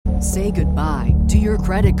Say goodbye to your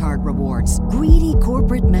credit card rewards. Greedy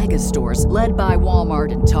corporate mega stores, led by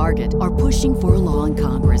Walmart and Target, are pushing for a law in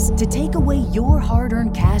Congress to take away your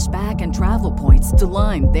hard-earned cash back and travel points to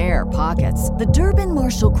line their pockets. The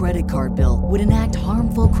Durbin-Marshall credit card bill would enact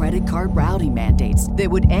harmful credit card routing mandates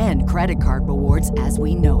that would end credit card rewards as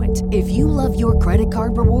we know it. If you love your credit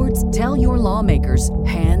card rewards, tell your lawmakers,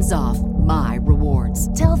 hands off my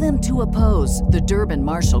rewards. Tell them to oppose the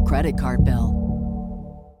Durbin-Marshall credit card bill.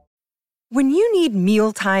 When you need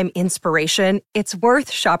mealtime inspiration, it's worth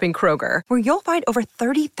shopping Kroger, where you'll find over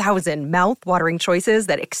 30,000 mouth-watering choices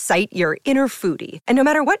that excite your inner foodie. And no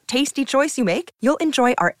matter what tasty choice you make, you'll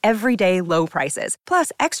enjoy our everyday low prices,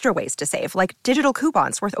 plus extra ways to save, like digital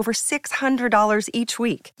coupons worth over $600 each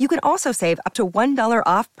week. You can also save up to $1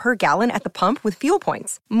 off per gallon at the pump with fuel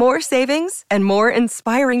points. More savings and more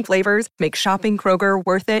inspiring flavors make shopping Kroger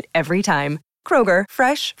worth it every time. Kroger,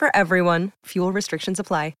 fresh for everyone. Fuel restrictions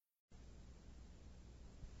apply.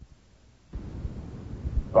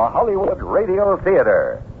 The Hollywood Radio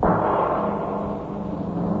Theater.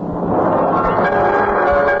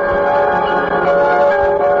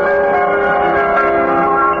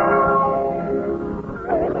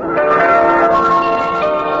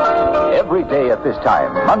 Every day at this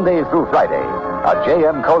time, Monday through Friday, a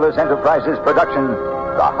J.M. Colas Enterprises production,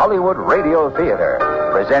 the Hollywood Radio Theater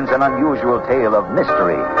presents an unusual tale of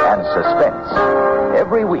mystery and suspense.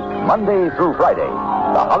 Every week, Monday through Friday,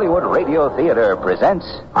 the Hollywood Radio Theater presents...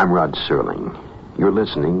 I'm Rod Serling. You're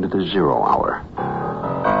listening to the Zero Hour.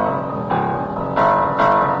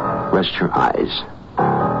 Rest your eyes.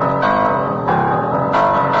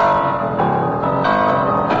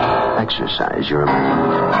 Exercise your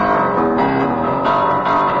mind.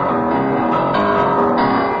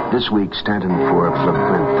 This week, Stanton Forbes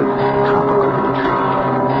labyrinth of tropical intrigue.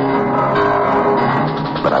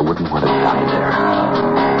 But I wouldn't want to die there.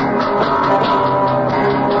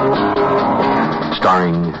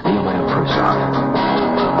 Starring Nehemiah Persoff,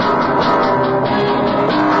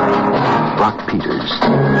 Brock Peters,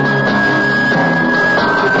 and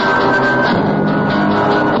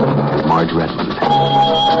Marge Redmond.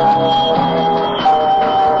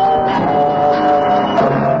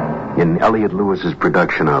 In Elliot Lewis's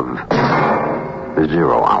production of The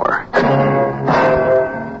Zero Hour.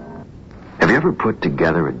 Have you ever put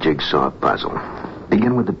together a jigsaw puzzle?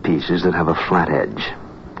 Begin with the pieces that have a flat edge.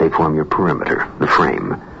 They form your perimeter, the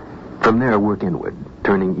frame. From there, work inward,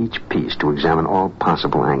 turning each piece to examine all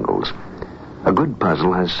possible angles. A good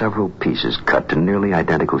puzzle has several pieces cut to nearly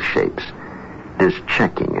identical shapes. This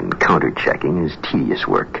checking and counter-checking is tedious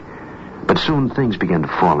work. But soon things begin to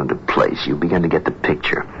fall into place. You begin to get the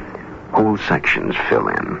picture. Whole sections fill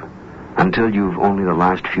in, until you've only the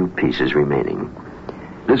last few pieces remaining.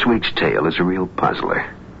 This week's tale is a real puzzler.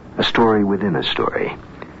 A story within a story.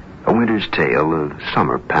 A winter's tale of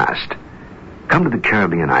summer past. Come to the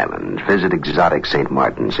Caribbean islands, visit exotic St.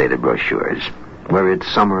 Martin, say the brochures, where it's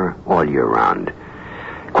summer all year round.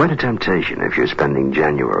 Quite a temptation if you're spending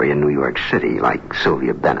January in New York City, like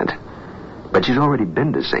Sylvia Bennett. But she's already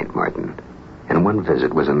been to St. Martin, and one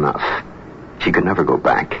visit was enough. She could never go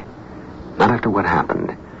back. Not after what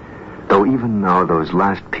happened. Though even now those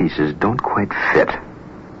last pieces don't quite fit.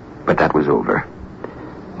 But that was over.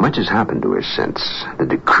 Much has happened to her since. The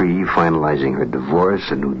decree finalizing her divorce,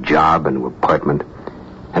 a new job, a new apartment.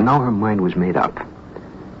 And now her mind was made up.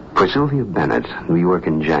 For Sylvia Bennett, New York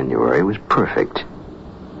in January was perfect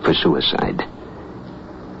for suicide.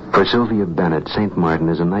 For Sylvia Bennett, St. Martin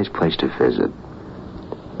is a nice place to visit.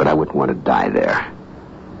 But I wouldn't want to die there.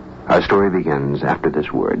 Our story begins after this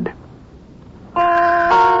word.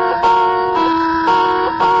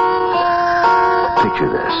 Picture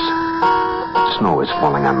this. Snow is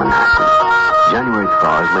falling on Manhattan. January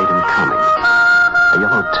thaw is late in coming. A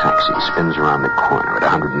yellow taxi spins around the corner at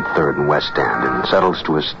 103rd and West End and settles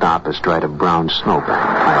to a stop astride a brown snowbank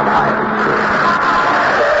piled high at the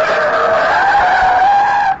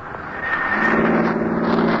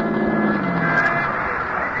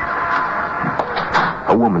curb.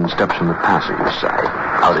 A woman steps from the passenger side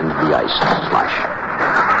out into the ice and slush.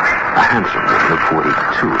 A handsome woman of 42.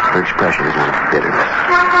 Her expression is one of bitterness.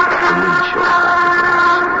 The windshield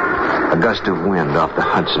cracked. A gust of wind off the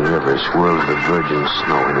Hudson River swirls the virgin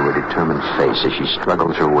snow into her determined face as she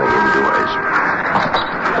struggles her way indoors.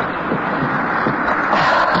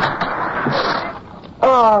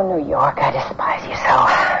 Oh, New York, I despise you so.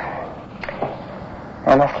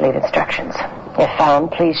 I must leave instructions. If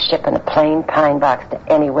found, please ship in a plain pine box to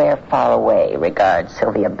anywhere far away. Regards,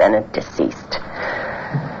 Sylvia Bennett, deceased.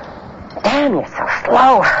 Damn, you're so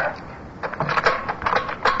slow.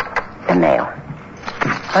 The mail.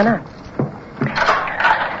 Why not?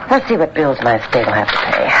 Let's see what bills my estate will have to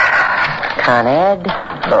pay. Con Ed,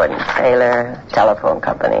 Lord and Sailor, telephone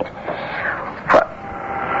company.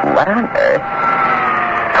 What on earth?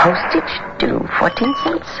 Postage due 14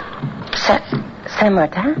 cents?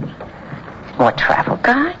 Saint-Martin? More travel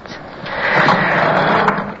guides?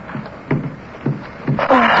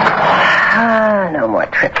 No more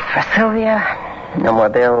trips for Sylvia. No more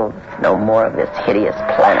bills. No more of this hideous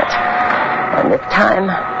planet. And this time,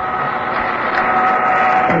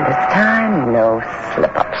 no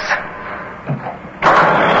slip-ups.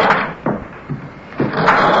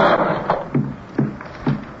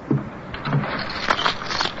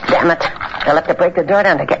 Damn it. They'll have to break the door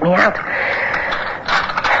down to get me out.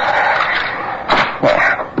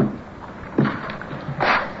 There.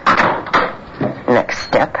 Next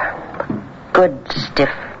step. Good stiff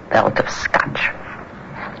belt of scotch.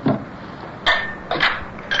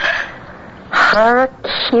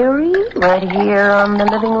 Harakiri right here on the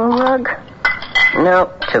living room rug?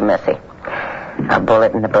 Nope, too messy. A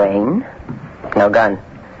bullet in the brain. No gun.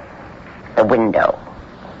 The window.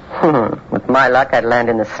 With my luck, I'd land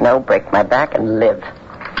in the snow, break my back, and live.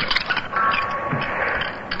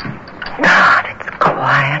 God, it's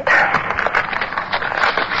quiet.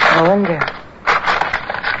 I wonder.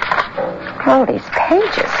 All these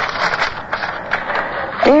pages.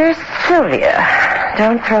 Dear Sylvia,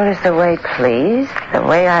 don't throw this away, please. The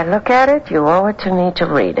way I look at it, you owe it to me to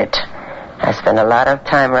read it. I spent a lot of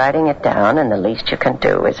time writing it down, and the least you can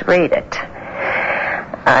do is read it.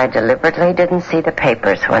 I deliberately didn't see the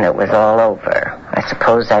papers when it was all over. I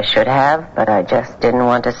suppose I should have, but I just didn't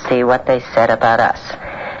want to see what they said about us.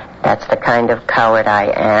 That's the kind of coward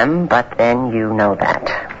I am, but then you know that.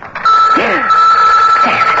 Damn it.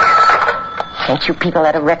 Can't you people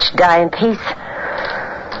let a wretch die in peace?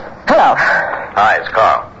 Hello. Hi, it's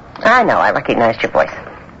Carl. I know, I recognized your voice.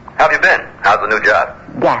 How have you been? How's the new job?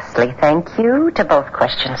 Ghastly, thank you to both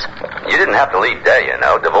questions. You didn't have to leave Day, you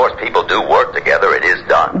know. Divorced people do work together. It is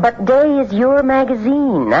done. But Day is your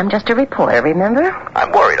magazine. I'm just a reporter, remember?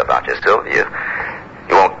 I'm worried about you, Sylvia.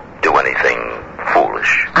 You won't do anything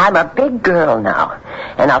foolish. I'm a big girl now,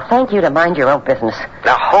 and I'll thank you to mind your own business.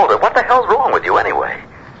 Now, hold it. What the hell's wrong with you anyway?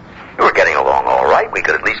 You were getting along all right. We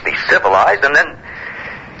could at least be civilized, and then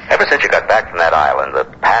ever since you got back from that island, the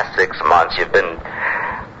past 6 months, you've been...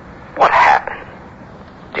 What happened?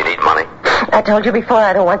 Do you need money? I told you before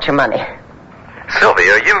I don't want your money.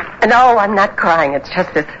 Sylvia, you... No, I'm not crying. It's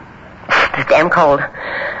just this damn cold.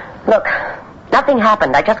 Look, nothing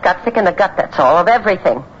happened. I just got sick in the gut, that's all, of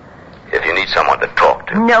everything. If you need someone to talk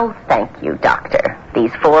to... No, thank you, Doctor.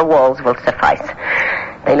 These 4 walls will suffice.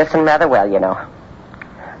 They listen rather well, you know.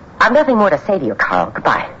 I've nothing more to say to you, Carl.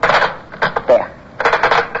 Goodbye. There.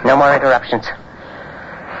 No more interruptions.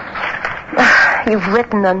 You've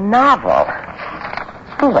written a novel.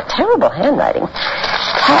 Oh, what terrible handwriting.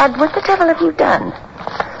 Tad, what the devil have you done?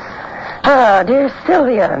 Oh, dear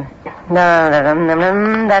Sylvia. No,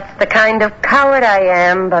 that's the kind of coward I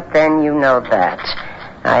am, but then you know that.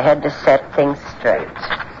 I had to set things straight.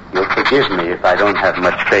 You'll forgive me if I don't have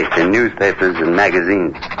much faith in newspapers and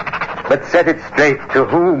magazines. But set it straight to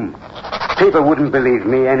whom? People wouldn't believe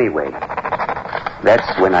me anyway.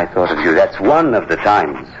 That's when I thought of you. That's one of the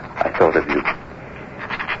times I thought of you.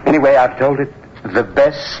 Anyway, I've told it the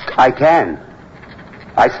best I can.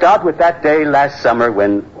 I start with that day last summer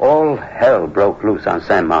when all hell broke loose on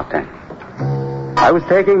Saint-Martin. I was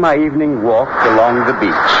taking my evening walk along the beach.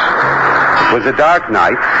 It was a dark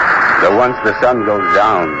night, though once the sun goes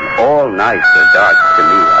down, all nights are dark to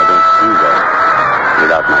me. I don't see well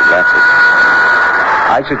without my glasses.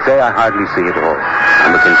 I should say I hardly see at all.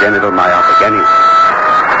 I'm a congenital myopic anyway.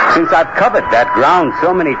 Since I've covered that ground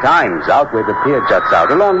so many times out where the pier juts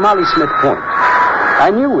out, along Molly Smith Point, I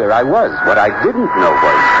knew where I was. What I didn't know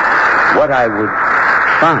was what I would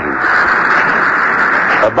find.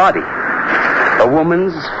 A body. A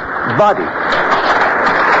woman's body.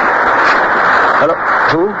 Hello?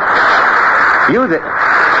 Who? You there?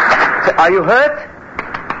 Are you hurt?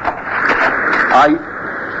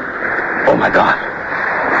 Oh, my God.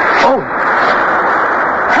 Oh.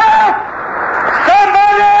 Help!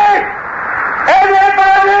 Somebody!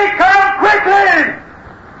 Everybody come quickly!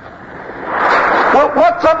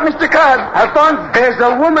 What's up, Mr. Carr? Alphonse, there's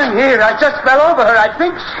a woman here. I just fell over her, I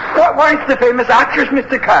think. Why, it's the famous actress,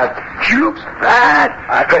 Mr. Carr. She looks bad.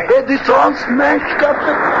 Her head is all smashed up.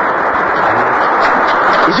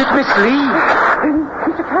 Is it Miss Lee?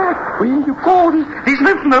 Mr. Carr, where you go? These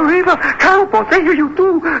men from the river, cowboys, they hear you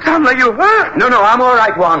too. Sound like you hurt. No, I'm all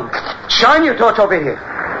right, Juan. Shine your torch over here.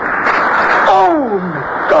 Oh,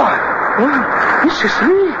 my God. Oh, Mrs.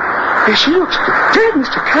 Lee. She looks dead,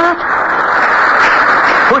 Mr. Carr.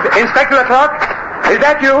 Inspector Leclerc? Is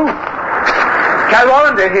that you?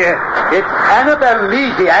 Cadwallader here. It's Annabelle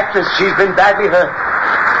Lee, the actress. She's been badly hurt.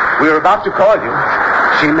 We were about to call you.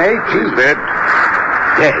 She may be. She's dead?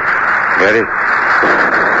 Dead. Very.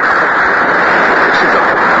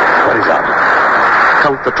 What is that?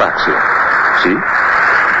 Count the tracks here. See?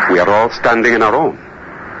 We are all standing in our own.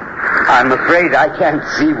 I'm afraid I can't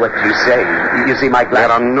see what you say. You see my glass?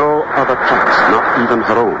 There are no other tracks, not even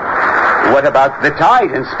her own. What about the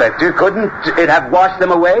tide, Inspector? Couldn't it have washed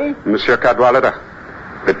them away? Monsieur Cadwallader,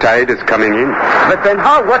 the tide is coming in. But then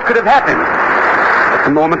how? What could have happened? At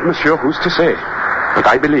the moment, monsieur, who's to say? But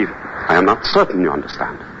I believe, I am not certain you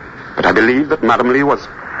understand, but I believe that Madame Lee was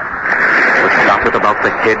battered about the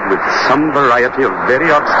head with some variety of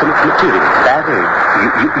very obstinate material.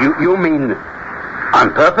 Battered? You mean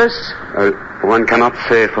on purpose? One cannot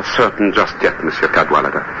say for certain just yet, Monsieur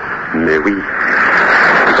Cadwallader. Mais oui.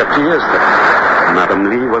 It appears that Madame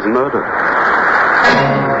Lee was murdered.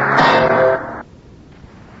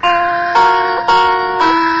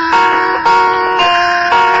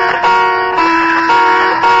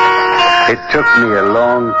 It took me a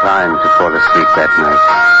long time to fall asleep that night.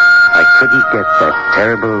 I couldn't get that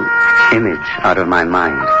terrible image out of my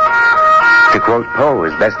mind. To quote Poe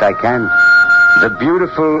as best I can, the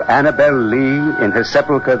beautiful Annabelle Lee in her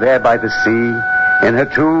sepulchre there by the sea, in her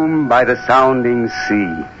tomb by the sounding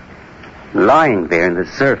sea, lying there in the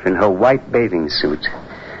surf in her white bathing suit.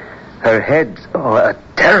 Her head, a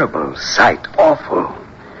terrible sight, awful.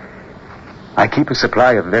 I keep a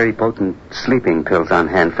supply of very potent sleeping pills on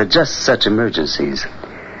hand for just such emergencies.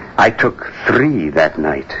 I took 3 that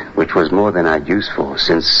night, which was more than I'd used for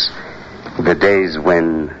since the days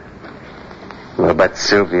when... Well, but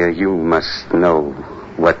Sylvia, you must know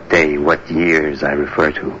what day, what years I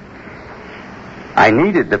refer to. I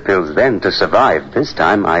needed the pills then to survive. This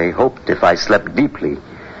time I hoped if I slept deeply,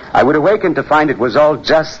 I would awaken to find it was all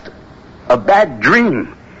just a bad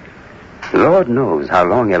dream. Lord knows how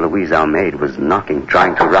long Eloise Almeida was knocking,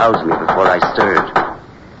 trying to rouse me before I stirred.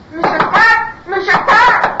 Monsieur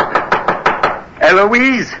Pat!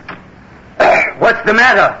 Eloise! What's the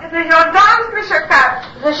matter? The gendarmes, Monsieur Pat.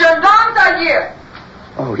 The gendarmes are here.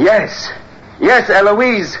 Oh, yes. Yes,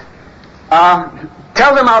 Eloise.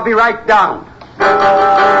 Tell them I'll be right down.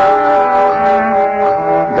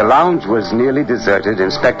 The lounge was nearly deserted.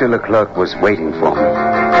 Inspector Leclerc was waiting for me.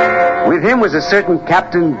 With him was a certain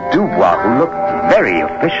Captain Dubois, who looked very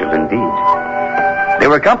official indeed. They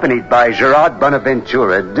were accompanied by Gerard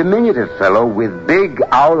Bonaventure, a diminutive fellow with big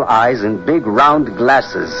owl eyes and big round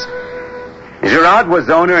glasses. Gerard was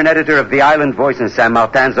owner and editor of the Island Voice in Saint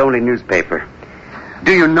Martin's only newspaper.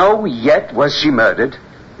 Do you know yet, was she murdered?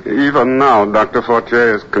 Even now, Dr.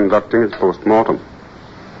 Fortier is conducting his post-mortem.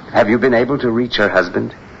 Have you been able to reach her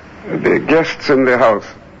husband? The guests in the house,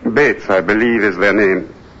 Bates, I believe is their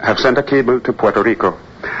name, have sent a cable to Puerto Rico.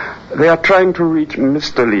 They are trying to reach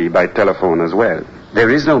Mr. Lee by telephone as well. There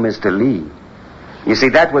is no Mr. Lee. You see,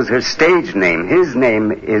 that was her stage name. His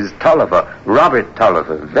name is Tolliver, Robert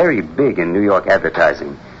Tolliver, very big in New York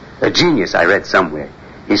advertising. A genius, I read somewhere.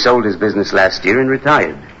 He sold his business last year and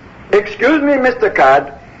retired. Excuse me, Mr.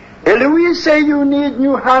 Card. Eloise say you need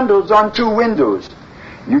new handles on 2 windows.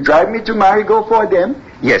 You drive me to Marigot for them?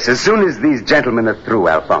 Yes, as soon as these gentlemen are through,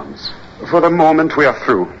 Alphonse. For the moment, we are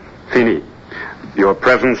through. Fini. Your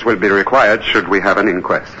presence will be required should we have an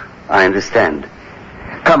inquest. I understand.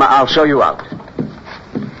 Come, I'll show you out.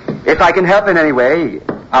 If I can help in any way,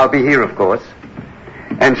 I'll be here, of course.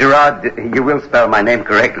 And Gerard, you will spell my name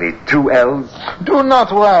correctly. 2 L's. Do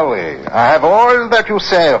not worry. I have all that you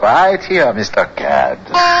say right here, Mr. Cad.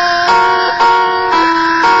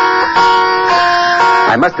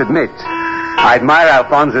 I must admit, I admire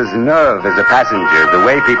Alphonse's nerve as a passenger, the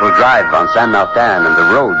way people drive on Saint Martin and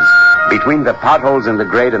the roads. Between the potholes in the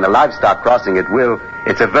grade and the livestock crossing at will,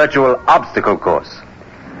 it's a virtual obstacle course.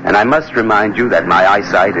 And I must remind you that my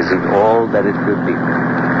eyesight isn't all that it could be.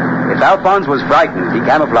 If Alphonse was frightened, he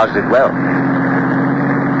camouflaged it well.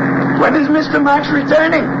 When is Mr. Max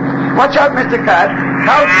returning? Watch out, Mr. Card.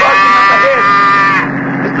 Cows crossing up ahead.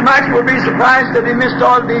 Mr. Max will be surprised that he missed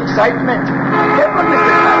all the excitement. Careful,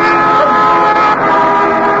 Mr. Card.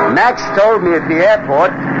 Max told me at the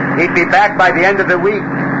airport he'd be back by the end of the week.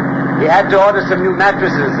 He had to order some new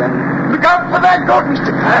mattresses and... Look out for that goat, Mr.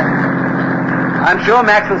 Card. I'm sure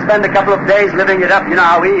Max will spend a couple of days living it up. You know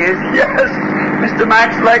how he is. Yes. Mr.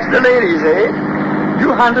 Max likes the ladies, eh?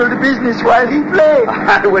 You handle the business while he plays.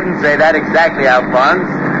 I wouldn't say that exactly, Alphonse.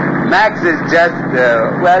 Max is just,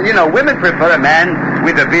 women prefer a man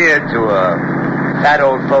with a beard to a fat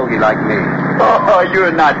old fogey like me. Oh, you're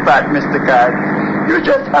not fat, Mr. Card. You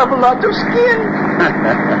just have a lot of skin.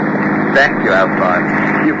 Thank you,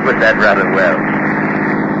 Alphonse. You put that rather well.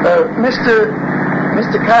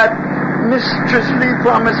 Mr. Cad, Mistress Lee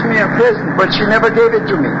promised me a present, but she never gave it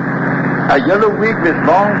to me. A yellow wig with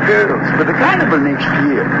long curls for the carnival next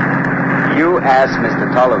year. You ask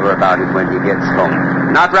Mr. Tolliver about it when he gets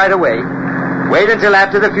home. Not right away. Wait until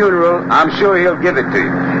after the funeral. I'm sure he'll give it to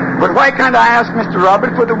you. But why can't I ask Mr.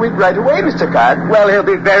 Robert for the wig right away, Mr. Cad? Well, he'll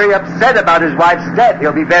be very upset about his wife's death.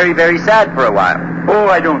 He'll be very, very sad for a while. Oh,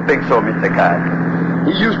 I don't think so, Mr. Cad.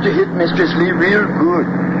 He used to hit Mistress Lee real good.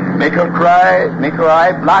 Make her cry, make her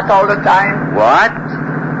eye black all the time. What?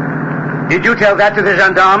 Did you tell that to the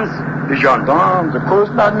gendarmes? The gendarmes? Of course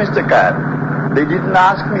not, Mr. Cad. They didn't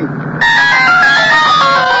ask me.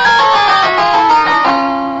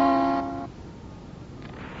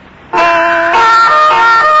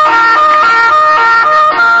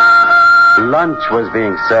 Lunch was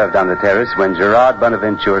being served on the terrace when Gerard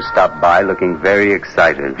Bonaventure stopped by looking very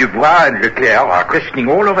excited. Dubois and Leclerc are questioning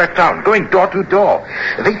all over town, going door to door.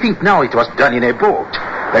 They think now it was done in a boat,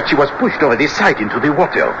 that she was pushed over the side into the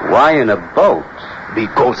water. Why in a boat?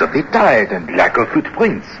 Because of the tide and lack of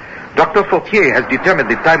footprints. Dr. Fortier has determined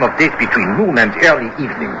the time of death between noon and early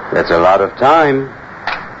evening. That's a lot of time.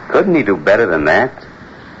 Couldn't he do better than that?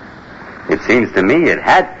 It seems to me it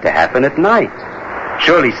had to happen at night.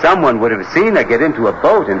 Surely someone would have seen her get into a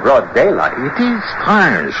boat in broad daylight. It is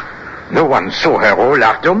strange. No one saw her all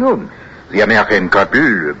afternoon. The American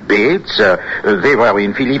couple, Bates, they were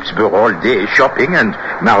in Philipsburg all day shopping, and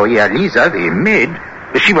Maria Lisa, the maid,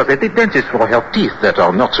 she was at the dentist for her teeth that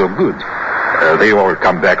are not so good. They all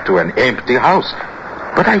come back to an empty house.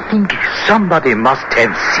 But I think somebody must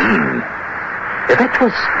have seen. That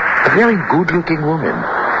was a very good-looking woman.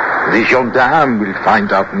 The gendarme will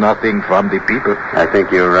find out nothing from the people. I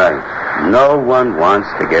think you're right. No one wants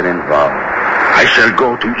to get involved. I shall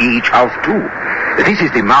go to each house, too. This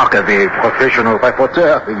is the mark of a professional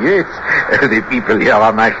reporter. Yes, the people here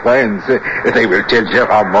are my friends. They will tell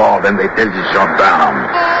Gerard more than they tell the gendarme.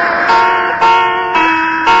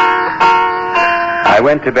 I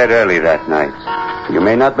went to bed early that night. You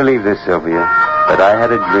may not believe this, Sylvia, but I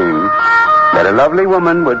had a dream that a lovely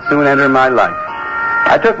woman would soon enter my life.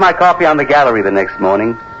 I took my coffee on the gallery the next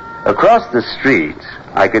morning. Across the street,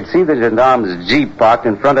 I could see the gendarme's jeep parked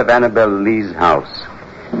in front of Annabelle Lee's house.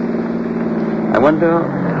 I wonder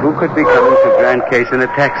who could be coming to Grand Case in a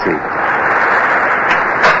taxi.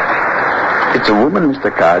 It's a woman,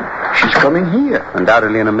 Mr. Cad. She's coming here.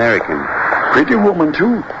 Undoubtedly an American. Pretty woman,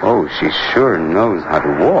 too. Oh, she sure knows how to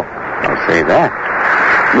walk. I'll say that.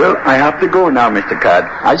 Well, I have to go now, Mr. Cad.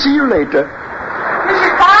 I'll see you later.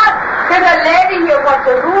 Mr. Cad, there's a lady here wants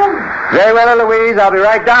a room. Very well, Eloise. I'll be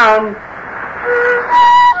right down.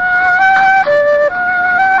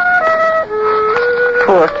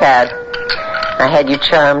 Poor Cad. I had you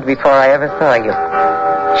charmed before I ever saw you.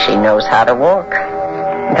 She knows how to walk.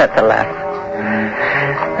 That's a laugh.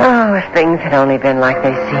 Oh, if things had only been like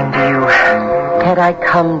they seemed to you. Had I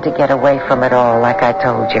come to get away from it all like I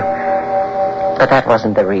told you. But that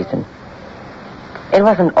wasn't the reason. It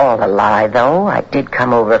wasn't all a lie, though. I did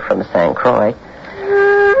come over from St. Croix.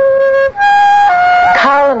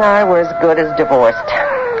 Carl and I were as good as divorced.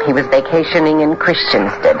 He was vacationing in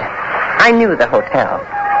Christiansted. I knew the hotel.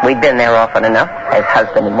 We'd been there often enough as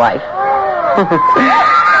husband and wife.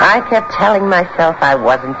 I kept telling myself I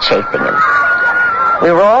wasn't chasing him. We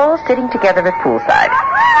were all sitting together at poolside.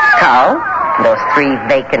 Carl, those three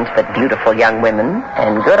vacant but beautiful young women,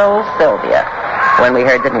 and good old Sylvia, when we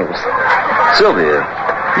heard the news. Sylvia,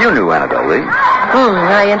 you knew Annabelle Lee.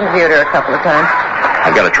 I interviewed her a couple of times.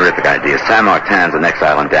 I've got a terrific idea. San Martin's the next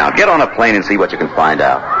island down. Get on a plane and see what you can find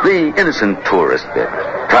out. The innocent tourist bit.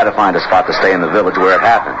 Try to find a spot to stay in the village where it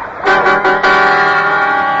happened.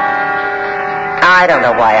 I don't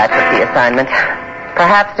know why I took the assignment.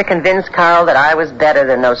 Perhaps to convince Carl that I was better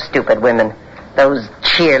than those stupid women. Those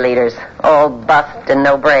cheerleaders, all bust and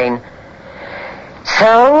no brain.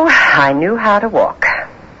 So, I knew how to walk.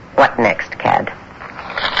 What next, Cad?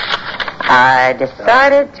 I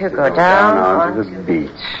decided to go down onto the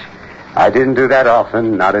beach. I didn't do that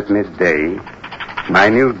often, not at midday. My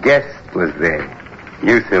new guest was there.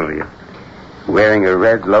 You, Sylvia. Wearing a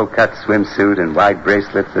red low-cut swimsuit and white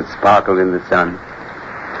bracelets that sparkled in the sun.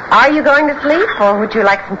 Are you going to sleep, or would you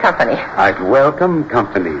like some company? I'd welcome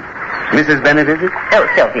company. Mrs. Bennett, is it? Oh,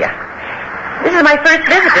 Sylvia. This is my first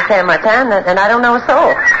visit to San Martin, and I don't know a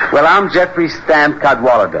soul. Well, I'm Jeffrey Stamp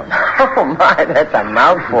Cadwallader. Oh, my, that's a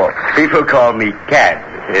mouthful. People call me Cad.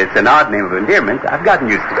 It's an odd name of endearment. I've gotten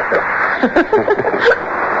used to it.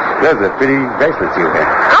 Those are pretty bracelets you wear.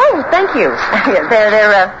 Oh, thank you.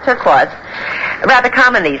 They're turquoise. Rather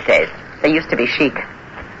common these days. They used to be chic.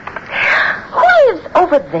 Who lives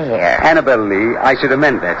over there? Annabelle Lee. I should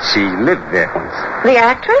amend that. She lived there once. The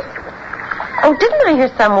actress? Oh, didn't I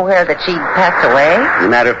hear somewhere that she passed away? As a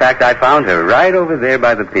matter of fact, I found her right over there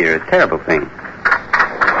by the pier. A terrible thing.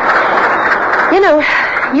 You know,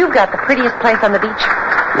 you've got the prettiest place on the beach.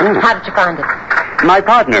 How did you find it? My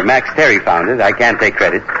partner, Max Terry, found it. I can't take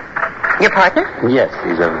credit. Your partner? Yes,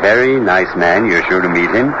 he's a very nice man. You're sure to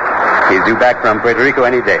meet him. He's due back from Puerto Rico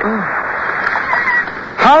any day.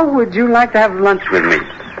 How would you like to have lunch with me?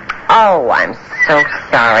 Oh, I'm so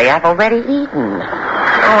sorry. I've already eaten.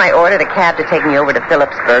 Oh, I ordered a cab to take me over to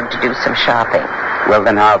Phillipsburg to do some shopping. Well,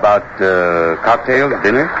 then how about cocktails,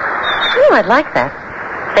 dinner? Oh, I'd like that.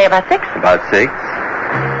 Say about 6? About 6.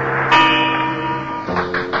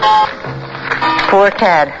 Poor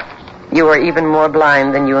Tad. You were even more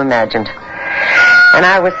blind than you imagined. And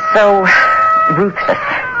I was so ruthless.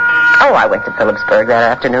 Oh, I went to Phillipsburg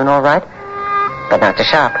that afternoon, all right. But not to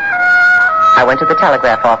shop. I went to the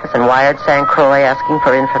telegraph office and wired St. Croix asking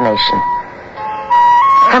for information.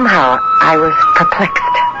 Somehow, I was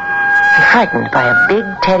perplexed and frightened by a big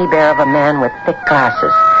teddy bear of a man with thick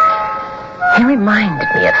glasses. He reminded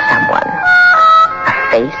me of someone. A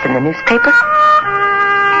face in the newspaper.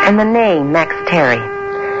 And the name, Max Terry.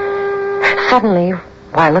 Suddenly,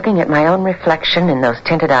 while looking at my own reflection in those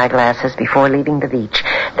tinted eyeglasses before leaving the beach,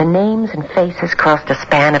 the names and faces crossed a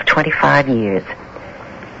span of 25 years.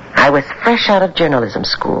 I was fresh out of journalism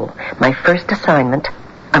school. My first assignment,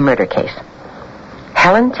 a murder case.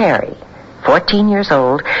 Helen Terry, 14 years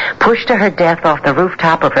old, pushed to her death off the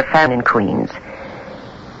rooftop of her family in Queens.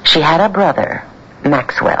 She had a brother,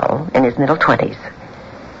 Maxwell, in his middle 20s.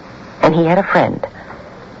 And he had a friend,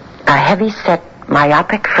 a heavy-set,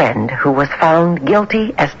 myopic friend who was found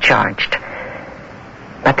guilty as charged.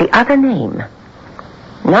 But the other name,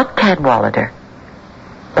 not Cadwallader,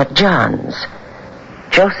 but Johns.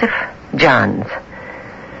 Joseph Johns.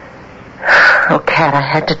 Oh, Cat, I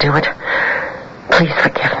had to do it. Please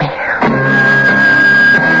forgive me.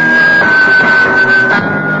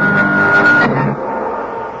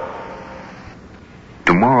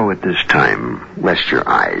 Tomorrow at this time, rest your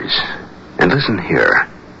eyes and listen here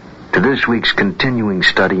to this week's continuing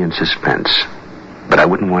study in suspense. But I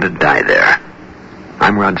wouldn't want to die there.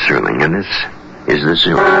 I'm Rod Serling, and this is The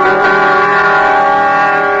Zoo.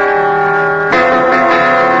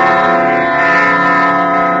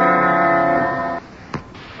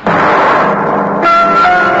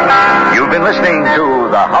 Listening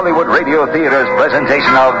to the Hollywood Radio Theater's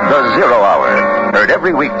presentation of The Zero Hour, heard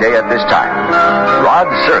every weekday at this time.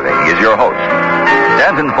 Rod Serling is your host.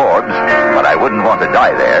 Stanton Forbes, But I Wouldn't Want to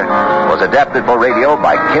Die There, was adapted for radio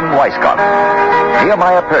by Kim Weisskopf.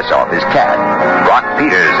 Nehemiah Persoff is Cad, Brock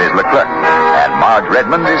Peters is Leclerc, and Marge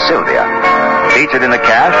Redmond is Sylvia. Featured in the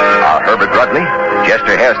cast are Herbert Rudley,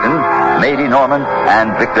 Chester Hairston, Lady Norman,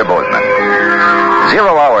 and Victor Bozeman.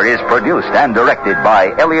 Zero Hour is produced and directed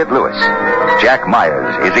by Elliot Lewis. Jack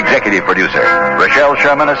Myers is executive producer. Rochelle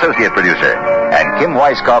Sherman, associate producer. And Kim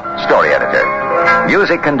Weisskopf, story editor.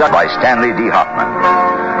 Music conducted by Stanley D. Hoffman.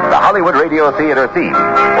 The Hollywood Radio Theater theme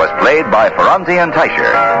was played by Ferranti and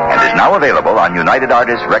Teicher and is now available on United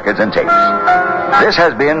Artists Records and Tapes. This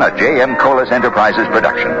has been a J.M. Colas Enterprises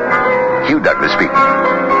production. Hugh Douglas speaking.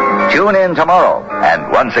 Tune in tomorrow,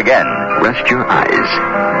 and once again, rest your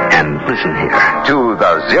eyes and listen here to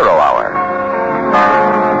The Zero Hour.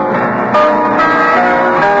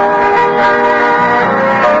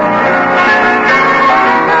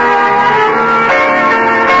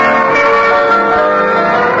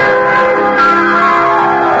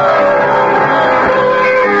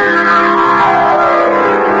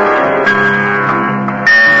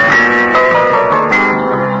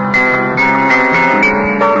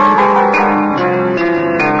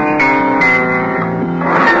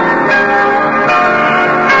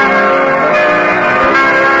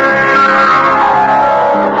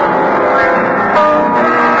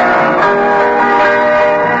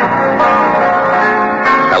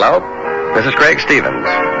 This is Craig Stevens.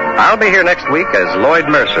 I'll be here next week as Lloyd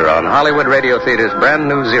Mercer on Hollywood Radio Theater's brand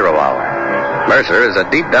new Zero Hour. Mercer is a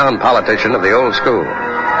deep-down politician of the old school.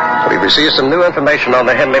 We've received some new information on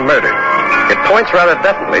the Henley murder. It points rather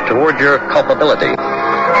definitely toward your culpability.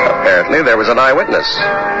 Apparently, there was an eyewitness.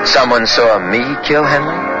 Someone saw me kill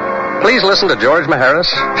Henley? Please listen to George Maharis,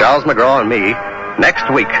 Charles McGraw, and me next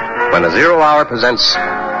week when the Zero Hour presents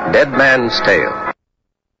Dead Man's Tale.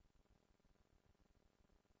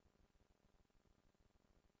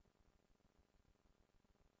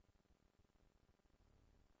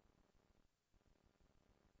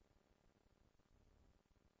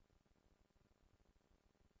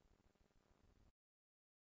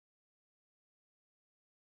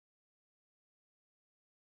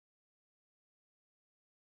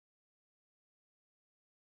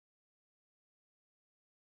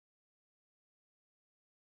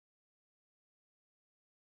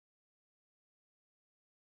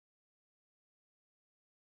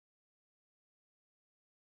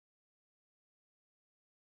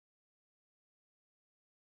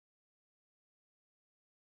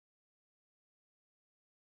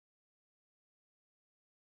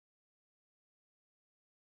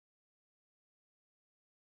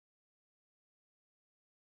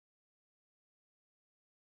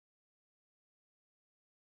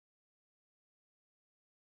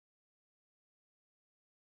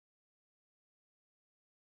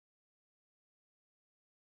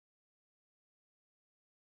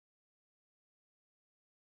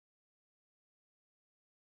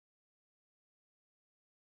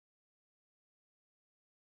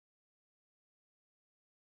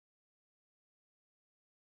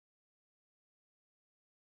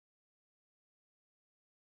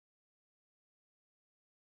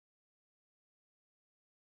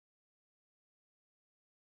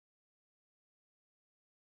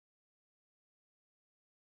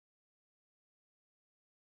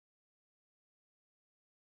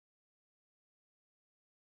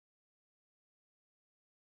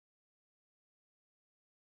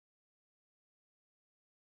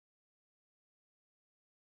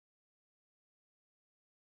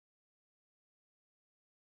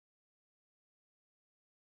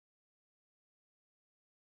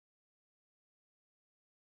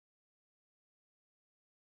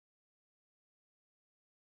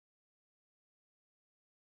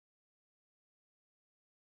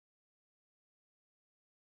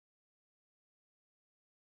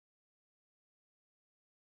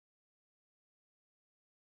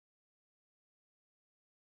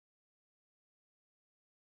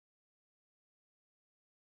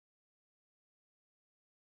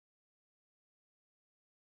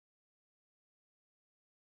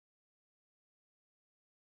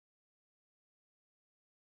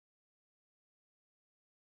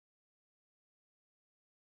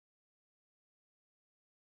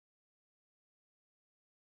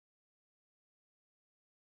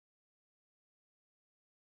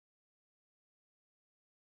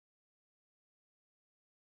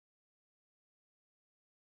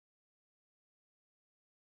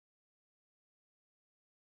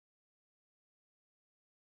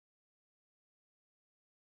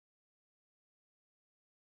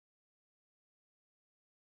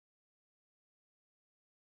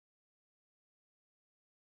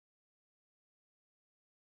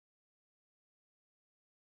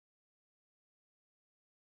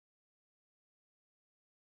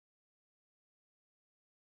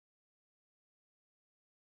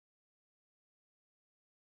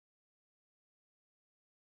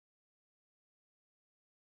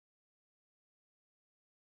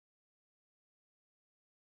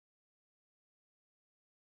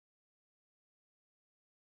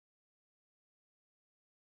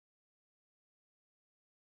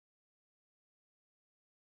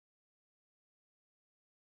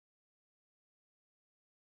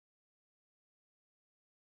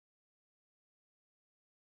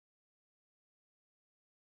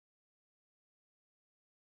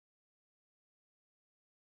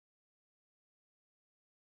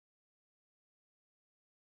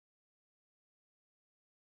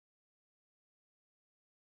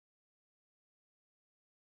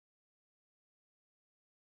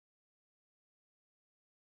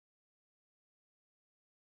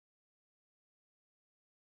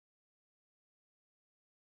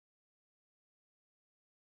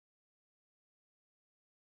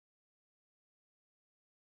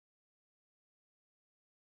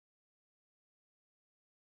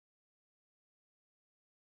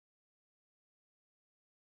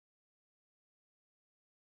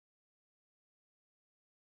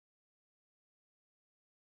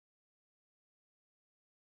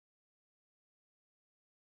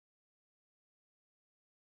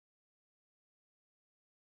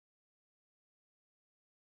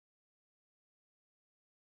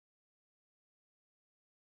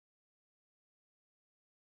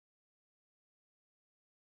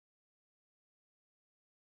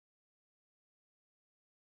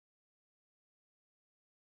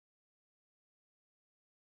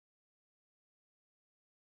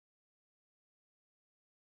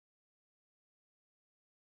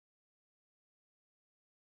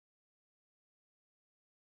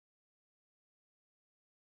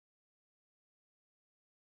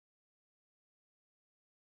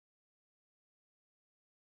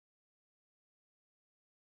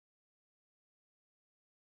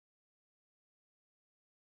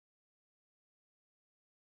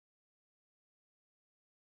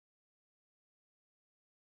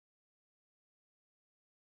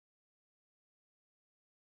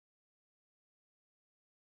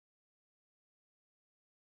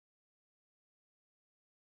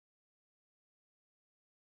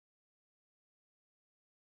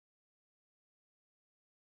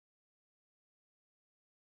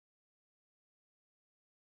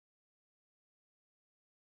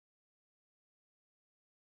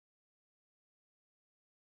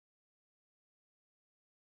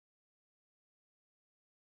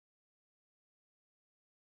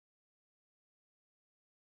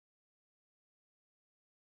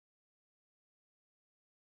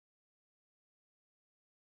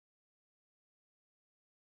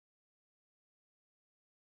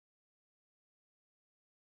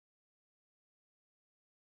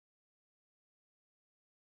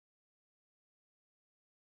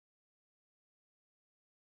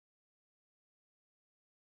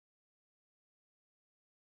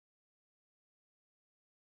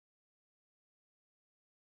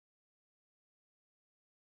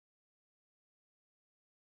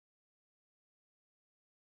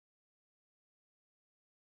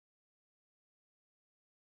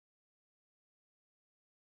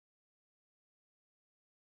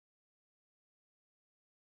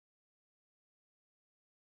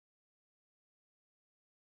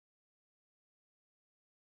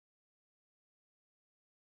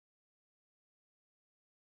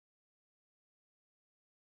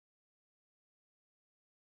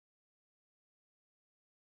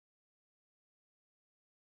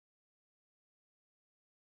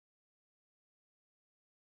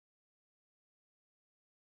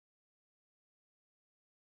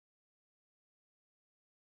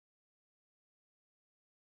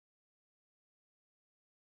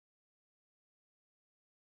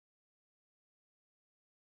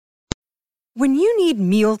 When you need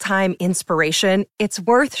mealtime inspiration, it's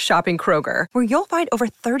worth shopping Kroger, where you'll find over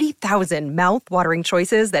 30,000 mouth-watering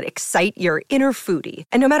choices that excite your inner foodie.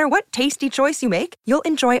 And no matter what tasty choice you make, you'll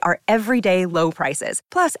enjoy our everyday low prices,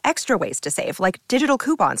 plus extra ways to save, like digital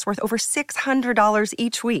coupons worth over $600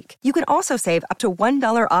 each week. You can also save up to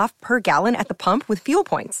 $1 off per gallon at the pump with fuel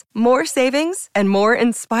points. More savings and more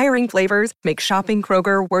inspiring flavors make shopping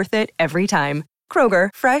Kroger worth it every time. Kroger,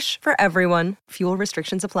 fresh for everyone. Fuel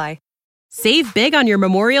restrictions apply. Save big on your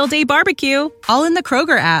Memorial Day barbecue, all in the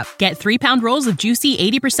Kroger app. Get 3-pound rolls of juicy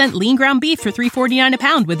 80% lean ground beef for $3.49 a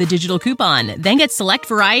pound with a digital coupon. Then get select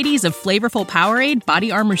varieties of flavorful Powerade,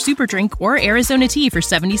 Body Armor Super Drink, or Arizona tea for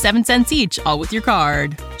 77 cents each, all with your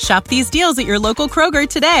card. Shop these deals at your local Kroger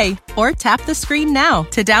today, or tap the screen now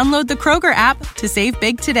to download the Kroger app to save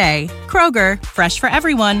big today. Kroger, fresh for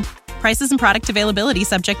everyone. Prices and product availability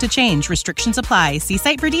subject to change. Restrictions apply. See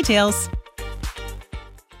site for details.